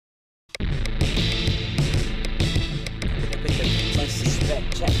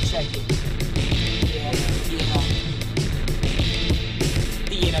check it. Yeah.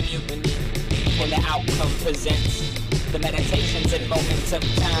 Theatre Mutiny and The Outcome presents the meditations and moments of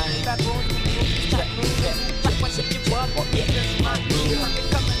time.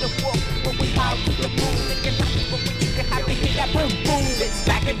 It's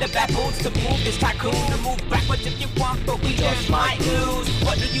Vacuum the Baboons to move this tycoon, to move backwards if you want, but we just might lose.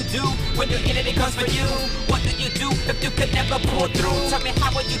 What do you do when you're in it, it comes for you? What do you do if you could never pull through? Tell me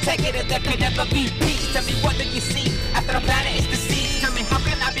how would you take it if there could never be peace? Tell me what do you see after the planet is deceased? Tell me how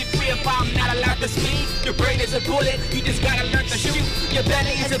can I be free if I'm not allowed to speak? Your brain is a bullet, you just gotta learn to shoot. Your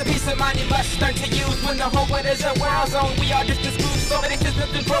belly is a piece of mind you must learn to use. When the whole world is a war zone, we are just exclusive. So many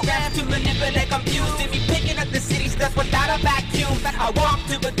systems and programs to manipulate, confuse. If you picking up the city stuff without a vacuum, I walk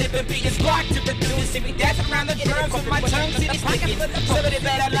to a different beat, it's spark to produce. See me dancing around the drums with my tongue city sticking. Somebody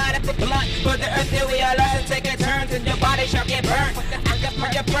better line up a blunt for the earth till we realize and take a turn, and your body shall get burnt. I got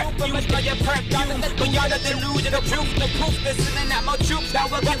for your burnt, you must know your perfume. When you're the delusion of truth, the proof that's sending out more troops. Now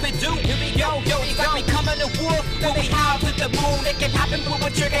what we do? Here we go, it's like we coming to war. When we howl to the moon, it can happen with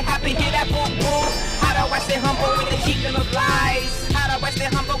a trigger happy. Hear that boom boom. How do I stay humble when they keep them of lies? How do I stay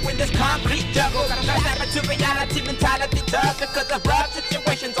humble when this concrete juggle? Gotta step into reality, mentality does. Because of rough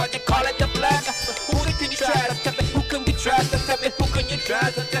situations, or you call it the blood. Who can you trust? Tell me who can we trust? Tell me who can you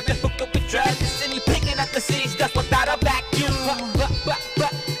trust? Tell me who can we trust? And you picking up the cities just without a vacuum.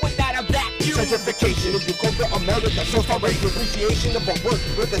 Without a vacuum. Gentrification is the corporate America. Shows our rate appreciation of our work.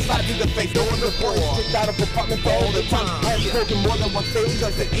 With a slap to the face, no one reports. Kicked out of apartments all the time. I have spoken more than one stage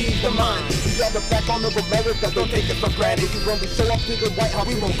just to ease the mind. We are the backbone of America, don't take it for granted. You when we show up to the White House,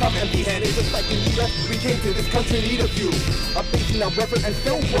 we won't come empty-handed. Just like you need us, we came to this country in need of you. A facing our reverend and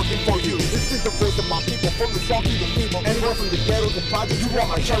still working for you. This is the voice of my people, from the strong to the feeble. Anywhere from the ghettos and projects, you are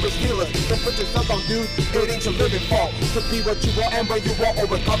my cherished healers. Don't put yourself on dude, it ain't your living fault. To be what you are and where you are,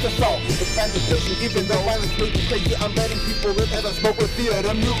 over cause assault. Expand the vision, even though violence may be crazy, I'm letting people live as I smoke with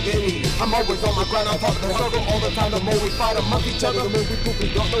Theatre Mutiny. I'm always on my grind, on top of the struggle all the time. The more we fight amongst each other, the more we prove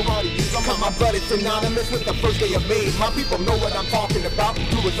we don't know how to use them. My blood is synonymous with the first day of May. My people know what I'm talking about,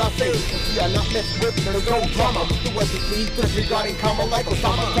 do as I say. We are not messed with, there's no drama. Do as we please, disregarding karma like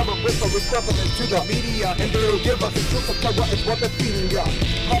Osama. Cover with or equivalent to the media, and they'll give us the truth of terror is what they're feeding ya.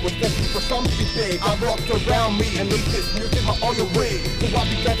 I was destined for something big, I walked around me and made this music my all your way. So I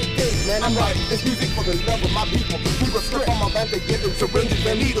began to think, man, I'm writing this music for the love of my people. We were stripped from our land, they give them syringes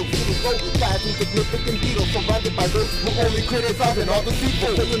and needles. We were low, fast, insignificant beetles, surrounded by those who only criticizing all the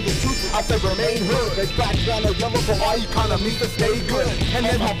people. Saying the truth, I say remain hood. They background a yellow for our economy to stay good. And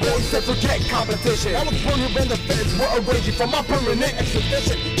then my boys said forget competition. I was born here when the feds were arranging for my permanent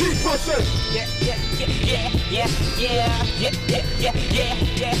extradition. Keep pushing. Let's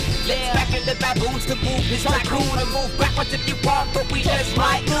Vacuum the Baboons to move this tycoon, to move backwards if you want, but we just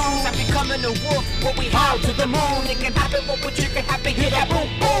might lose. I'm becoming a wolf, but we howl to the moon. It can happen, but what you can happen, hear that boom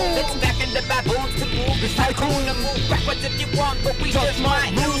boom. Let's Vacuum the Baboons to move this tycoon, to move backwards if you want, but we just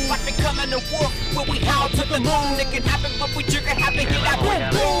might lose. Like becoming a wolf, but we howl to the moon. It can happen, but what you can happen, hear that boom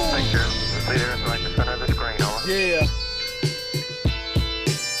boom. The leader is like the center of the screen, over. Yeah.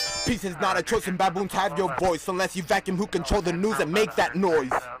 Peace is not a choice, and baboons have your voice. Unless you vacuum who control the news and make that noise.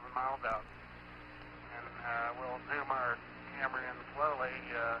 Miles out. And we'll zoom our camera in slowly,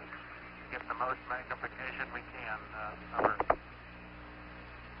 get the most magnification we can. Over.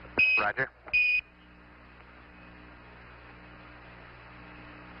 Roger.